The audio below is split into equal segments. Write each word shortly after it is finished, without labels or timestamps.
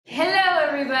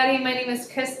everybody, my name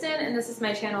is Kristen and this is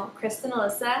my channel, Kristen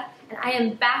Alyssa, and I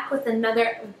am back with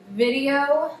another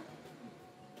video,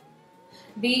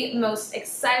 the most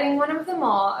exciting one of them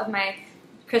all of my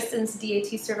Kristen's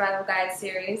DAT Survival Guide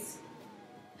series,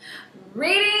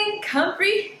 Reading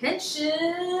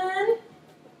Comprehension.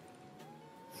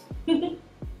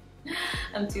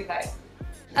 I'm too hyped.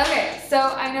 Okay, so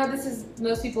I know this is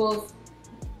most people's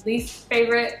least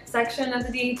favorite section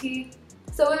of the DAT.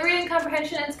 So with reading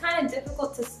comprehension, it's kind of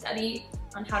difficult to study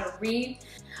on how to read,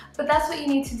 but that's what you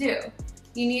need to do.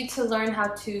 You need to learn how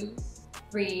to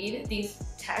read these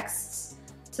texts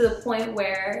to the point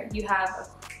where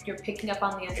you're picking up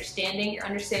on the understanding, you're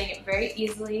understanding it very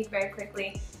easily, very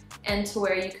quickly, and to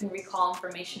where you can recall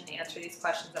information and answer these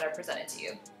questions that are presented to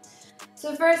you.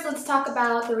 So first, let's talk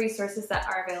about the resources that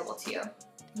are available to you.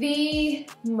 The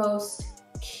most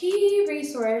key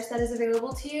resource that is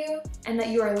available to you and that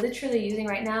you are literally using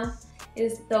right now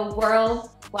is the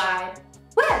World Wide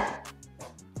Web.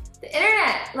 The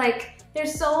internet. Like,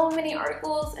 there's so many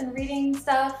articles and reading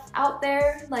stuff out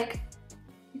there. Like,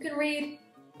 you could read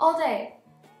all day,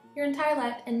 your entire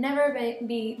life, and never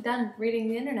be done reading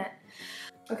the internet.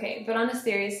 Okay, but on a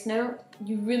serious note,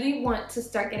 you really want to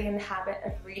start getting in the habit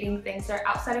of reading things that are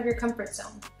outside of your comfort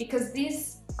zone, because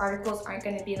these articles aren't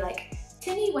going to be like,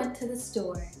 Timmy went to the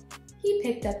store. He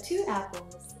picked up 2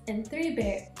 apples and 3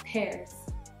 pears.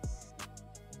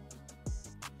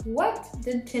 What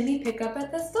did Timmy pick up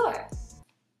at the store?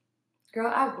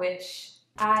 Girl, I wish.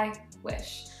 I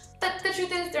wish. But the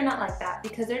truth is, they're not like that,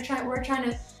 because we're trying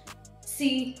to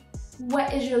see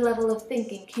what is your level of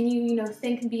thinking. Can you,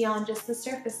 think beyond just the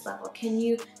surface level? Can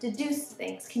you deduce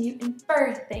things? Can you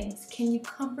infer things? Can you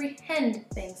comprehend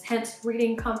things? Hence,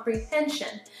 reading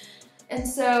comprehension. And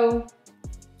so,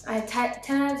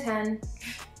 10 out of 10,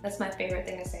 that's my favorite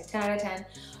thing to say, 10 out of 10,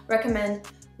 recommend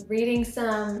reading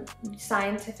some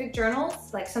scientific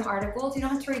journals, like some articles. You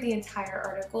don't have to read the entire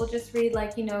article, just read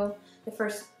the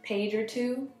first page or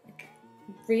 2.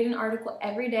 Read an article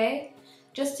every day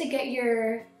just to get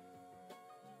your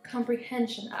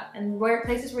comprehension up. And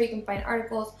places where you can find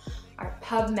articles are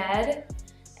PubMed,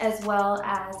 as well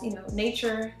as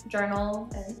Nature Journal,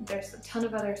 and there's a ton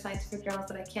of other scientific journals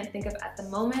that I can't think of at the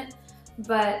moment,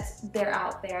 but they're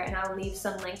out there, and I'll leave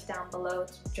some links down below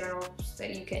to journals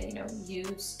that you can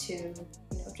use to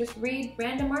just read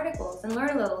random articles and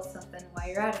learn a little something while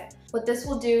you're at it. What this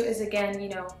will do is, again,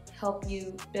 help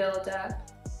you build up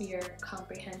your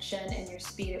comprehension and your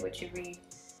speed at which you read.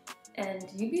 And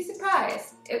you'd be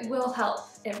surprised. It will help.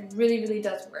 It really, really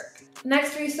does work.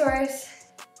 Next resource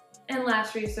and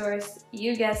last resource,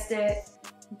 you guessed it,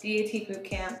 DAT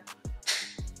Bootcamp.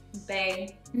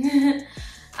 Bang.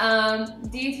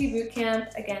 DAT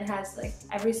Bootcamp, again, has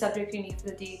every subject you need for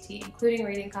the DAT, including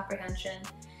reading comprehension.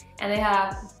 And they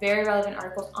have very relevant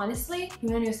articles. Honestly, you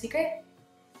wanna know a secret?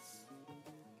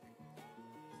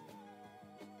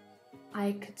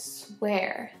 I could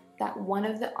swear that one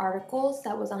of the articles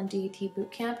that was on DAT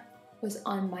Bootcamp was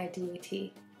on my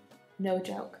DAT. No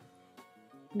joke.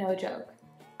 No joke.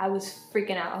 I was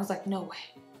freaking out. I was like, no way.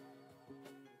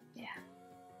 Yeah.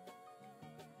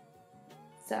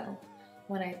 So,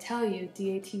 when I tell you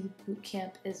DAT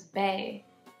Bootcamp is bae,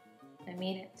 I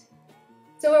mean it.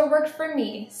 So it worked for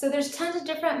me. So there's tons of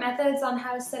different methods on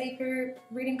how to study for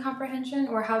reading comprehension,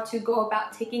 or how to go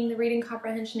about taking the reading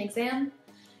comprehension exam.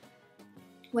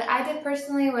 What I did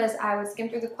personally was I would skim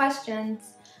through the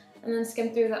questions and then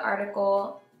skim through the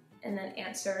article and then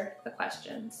answer the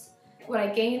questions. What I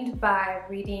gained by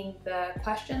reading the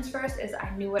questions first is I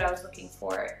knew what I was looking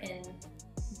for in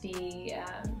the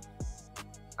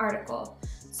article.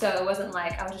 So it wasn't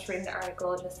like I was just reading the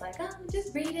article just like, oh, I'm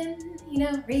just reading,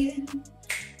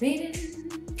 reading.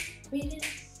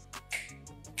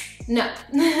 No,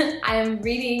 I am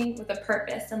reading with a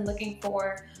purpose and looking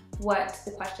for what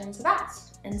the questions have asked.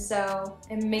 And so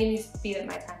it made me speed up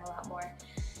my time a lot more.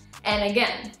 And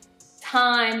again,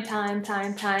 time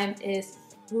is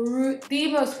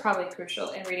the most probably crucial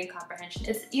in reading comprehension.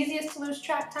 It's the easiest to lose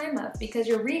track time of, because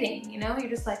you're reading, you're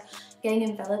just getting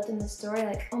enveloped in the story,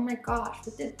 like, oh my gosh,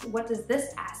 what does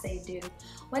this assay do?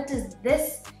 What does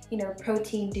this,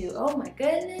 protein do? Oh my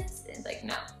goodness. It's like,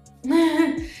 no.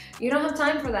 You don't have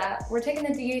time for that. We're taking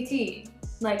the DAT,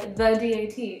 like the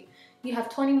DAT. You have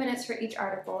 20 minutes for each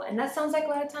article, and that sounds like a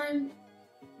lot of time,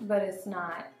 but it's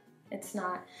not. It's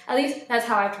not. At least that's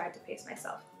how I've tried to pace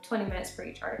myself. 20 minutes for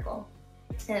each article.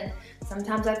 And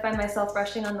sometimes I find myself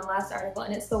rushing on the last article,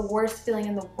 and it's the worst feeling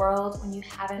in the world when you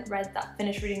haven't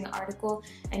finished reading the article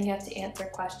and you have to answer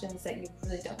questions that you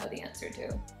really don't know the answer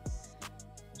to.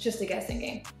 It's just a guessing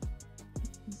game.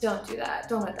 Don't do that.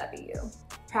 Don't let that be you.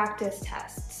 Practice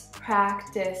tests.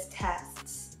 Practice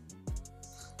tests.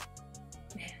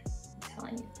 Man, I'm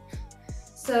telling you.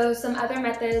 So some other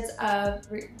methods of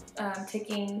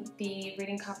taking the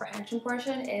reading comprehension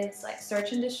portion is like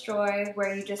search and destroy,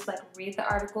 where you just like read the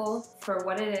article for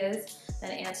what it is,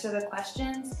 then answer the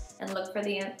questions and look for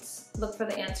the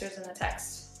answers in the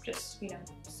text. Just, you know,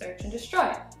 search and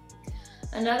destroy.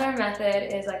 Another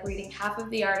method is like reading half of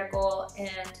the article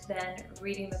and then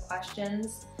reading the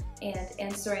questions and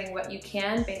answering what you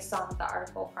can based on the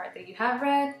article part that you have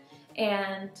read,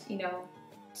 and, you know,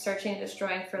 searching and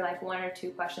destroying for like 1 or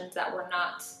 2 questions that were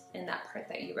not in that part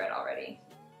that you read already.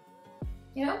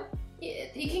 You know,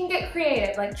 you can get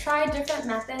creative, like try different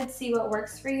methods, see what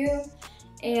works for you.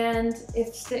 And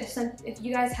if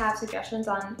you guys have suggestions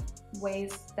on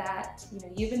ways that, you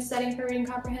know, you've been studying for reading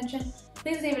comprehension,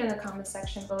 please leave it in the comments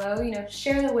section below. You know,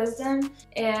 share the wisdom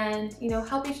and, you know,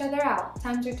 help each other out.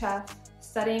 Times are tough.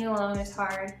 Studying alone is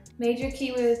hard. Major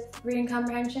key with reading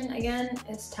comprehension, again,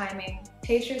 is timing.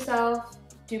 Pace yourself.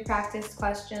 Do practice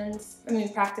practice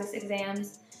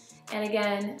exams. And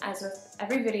again, as with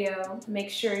every video, make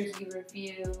sure you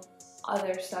review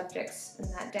other subjects in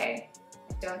that day.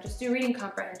 Don't just do reading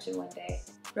comprehension one day.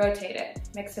 Rotate it,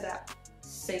 mix it up,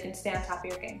 so you can stay on top of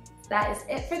your game. That is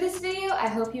it for this video. I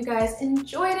hope you guys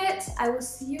enjoyed it. I will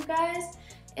see you guys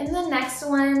in the next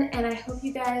one, and I hope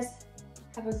you guys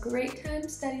have a great time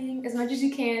studying as much as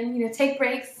you can. You know, take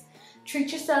breaks,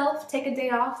 treat yourself, take a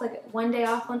day off, like 1 day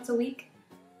off once a week.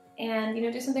 And, you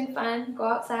know, do something fun, go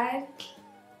outside.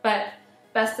 But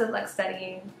best of luck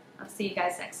studying. I'll see you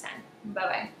guys next time.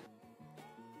 Bye-bye.